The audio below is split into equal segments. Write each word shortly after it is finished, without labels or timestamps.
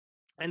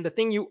And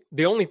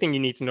the only thing you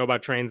need to know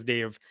about Trans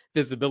Day of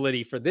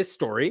Visibility for this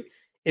story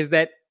is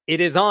that it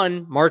is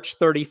on March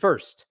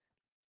 31st.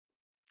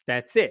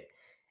 That's it.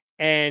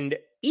 And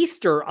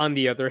Easter, on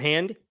the other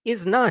hand,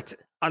 is not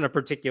on a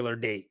particular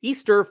day.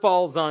 Easter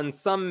falls on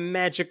some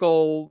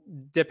magical,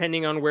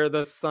 depending on where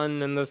the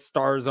sun and the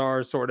stars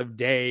are, sort of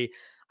day.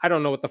 I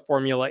don't know what the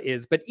formula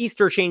is, but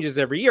Easter changes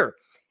every year.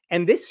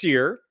 And this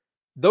year,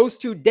 those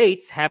two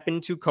dates happen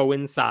to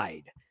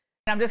coincide.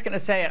 I'm just going to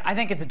say it. I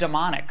think it's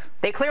demonic.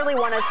 They clearly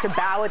want us to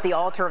bow at the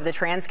altar of the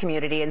trans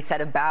community instead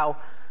of bow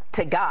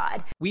to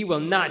God. We will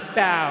not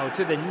bow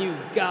to the new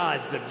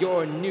gods of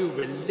your new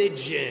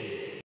religion.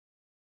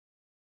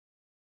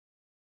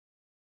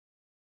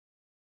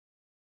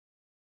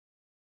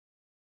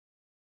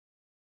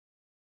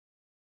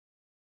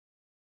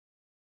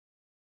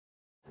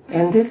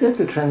 And this is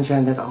the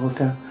transgender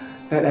altar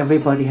that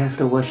everybody has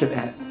to worship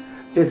at.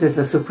 This is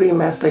the Supreme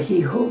Master,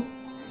 he who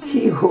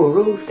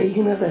rules the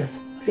universe.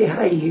 Say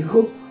hi,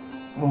 He-Ho.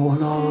 Oh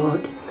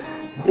Lord,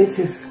 this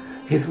is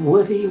his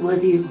worthy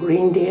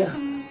reindeer,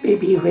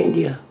 baby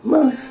reindeer,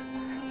 Moose.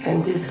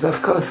 And this is,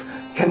 of course,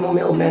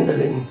 chamomile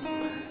mandarin.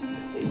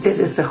 This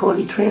is the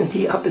Holy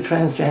Trinity of the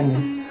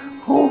transgenders.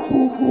 Ho,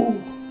 ho,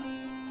 ho.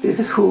 This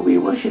is who we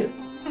worship.